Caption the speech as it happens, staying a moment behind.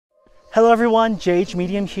Hello everyone, JH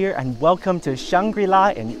Medium here and welcome to Shangri-La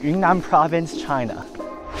in Yunnan Province, China.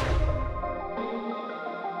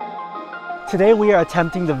 Today we are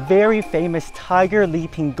attempting the very famous Tiger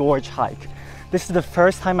Leaping Gorge hike. This is the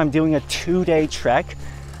first time I'm doing a 2-day trek,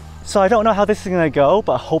 so I don't know how this is going to go,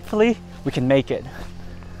 but hopefully we can make it.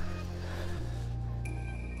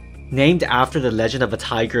 Named after the legend of a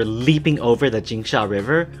tiger leaping over the Jinsha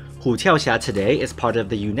River, Hutiaoxia today is part of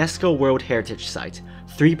the UNESCO World Heritage Site,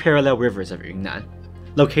 3 parallel rivers of Yunnan.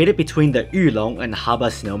 Located between the Yulong and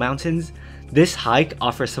Haba snow mountains, this hike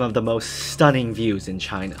offers some of the most stunning views in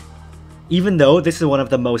China. Even though this is one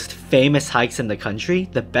of the most famous hikes in the country,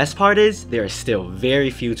 the best part is there are still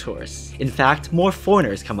very few tourists. In fact, more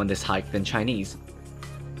foreigners come on this hike than Chinese.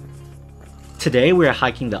 Today we are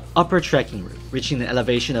hiking the upper trekking route, reaching an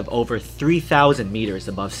elevation of over 3,000 meters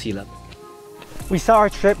above sea level. We saw our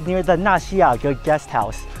trip near the Naxiyage guest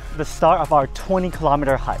house, the start of our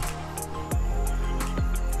 20-kilometer hike.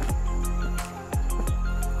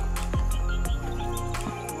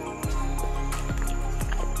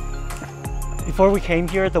 Before we came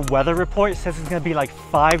here, the weather report says it's gonna be like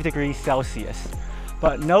 5 degrees Celsius.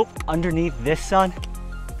 But nope, underneath this sun,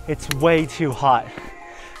 it's way too hot.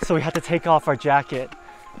 So we had to take off our jacket,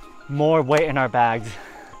 more weight in our bags.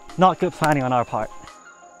 Not good planning on our part.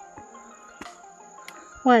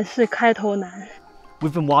 万事开头难.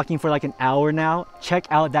 We've been walking for like an hour now. Check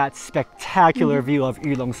out that spectacular view of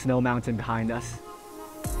Yulong Snow Mountain behind us.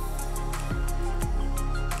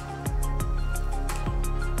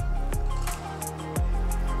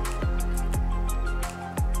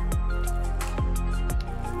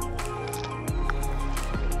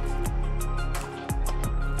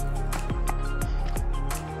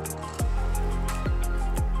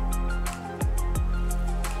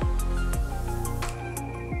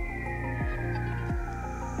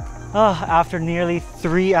 After nearly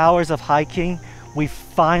 3 hours of hiking, we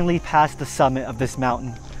finally passed the summit of this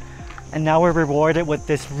mountain. And now we're rewarded with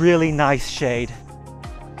this really nice shade.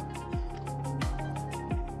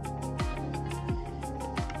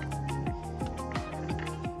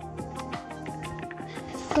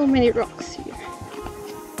 So many rocks here.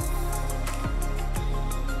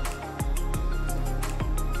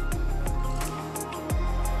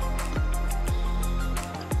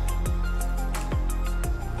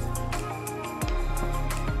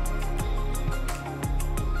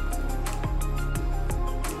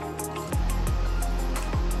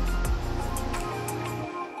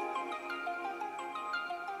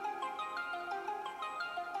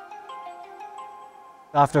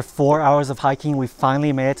 After 4 hours of hiking, we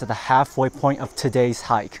finally made it to the halfway point of today's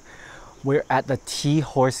hike. We're at the Tea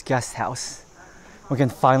Horse Guest House. We can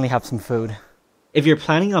finally have some food. If you're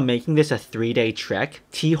planning on making this a 3-day trek,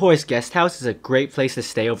 Tea Horse Guest House is a great place to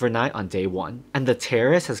stay overnight on day 1. And the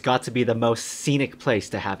terrace has got to be the most scenic place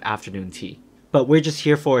to have afternoon tea. But we're just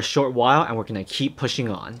here for a short while and we're gonna keep pushing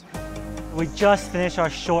on. We just finished our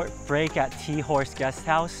short break at Tea Horse Guest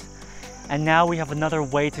House. And now we have another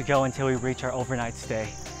way to go until we reach our overnight stay.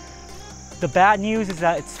 The bad news is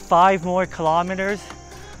that it's 5 more kilometers,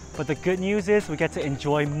 but the good news is we get to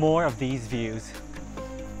enjoy more of these views.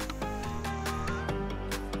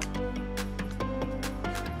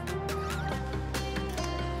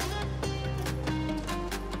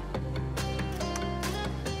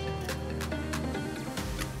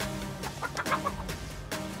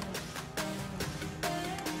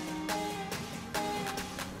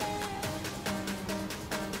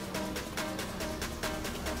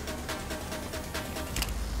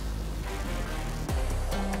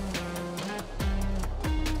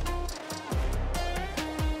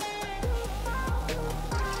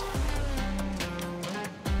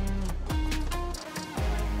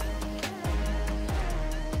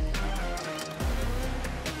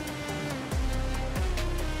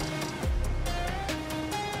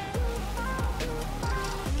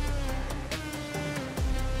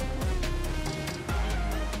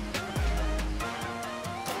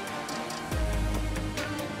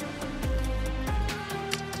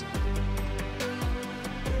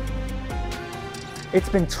 It's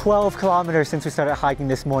been 12 kilometers since we started hiking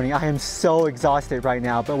this morning. I am so exhausted right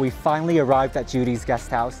now, but we finally arrived at Judy's guest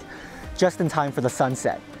house just in time for the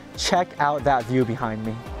sunset. Check out that view behind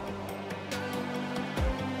me.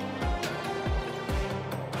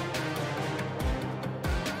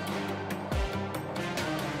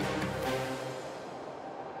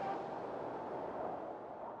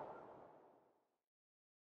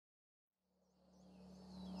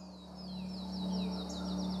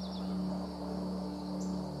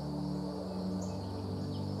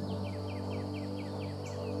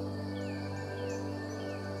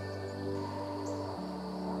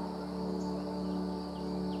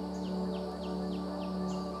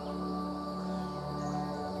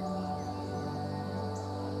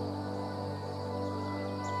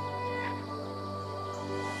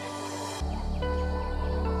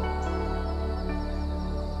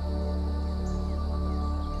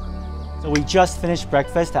 So we just finished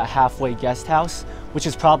breakfast at Halfway Guest House, which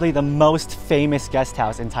is probably the most famous guest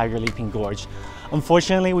house in Tiger Leaping Gorge.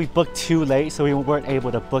 Unfortunately, we booked too late, so we weren't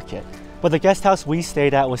able to book it. But the guest house we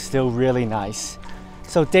stayed at was still really nice.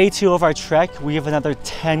 So day 2 of our trek, we have another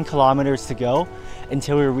 10 kilometers to go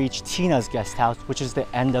until we reach Tina's guest house, which is the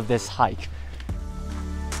end of this hike.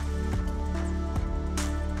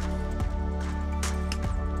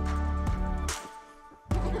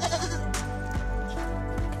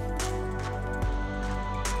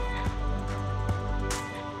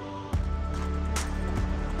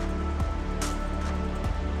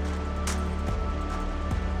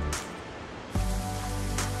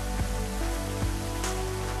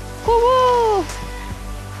 Woo!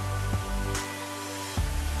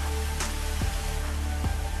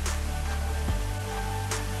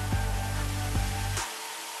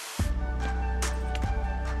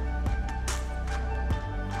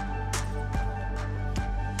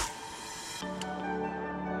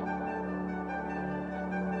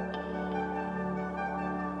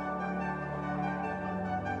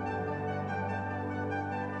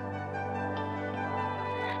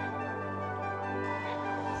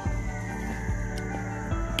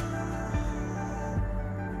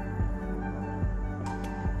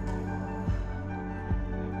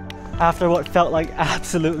 After what felt like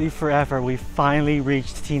absolutely forever, we finally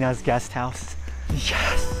reached Tina's guest house.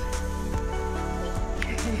 Yes!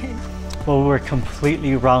 Well, we were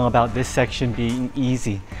completely wrong about this section being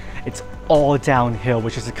easy. It's all downhill,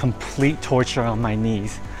 which is a complete torture on my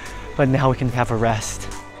knees. But now we can have a rest.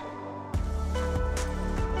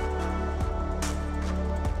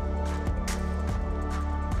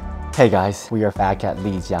 Hey guys, we are back at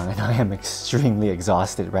Lijiang and I am extremely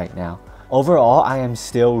exhausted right now. Overall, I am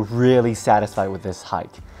still really satisfied with this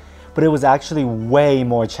hike, but it was actually way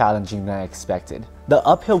more challenging than I expected. The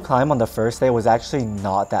uphill climb on the first day was actually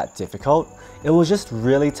not that difficult. It was just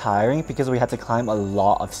really tiring because we had to climb a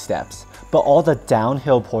lot of steps, but all the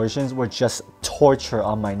downhill portions were just torture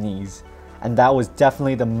on my knees, and that was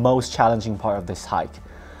definitely the most challenging part of this hike.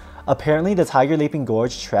 Apparently, the Tiger Leaping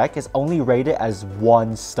Gorge trek is only rated as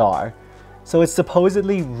 1 star, so it's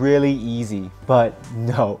supposedly really easy, but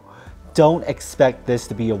no. Don't expect this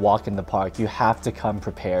to be a walk in the park. You have to come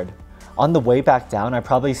prepared. On the way back down, I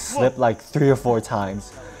probably slipped like 3 or 4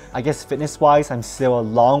 times. I guess fitness-wise, I'm still a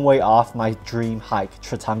long way off my dream hike,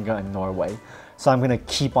 Tretanga in Norway, so I'm gonna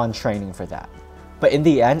keep on training for that. But in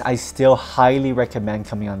the end, I still highly recommend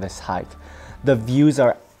coming on this hike. The views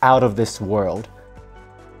are out of this world.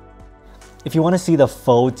 If you want to see the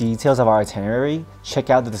full details of our itinerary, check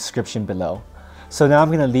out the description below. So now I'm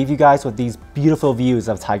going to leave you guys with these beautiful views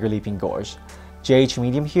of Tiger Leaping Gorge. JH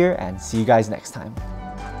Medium here, and see you guys next time.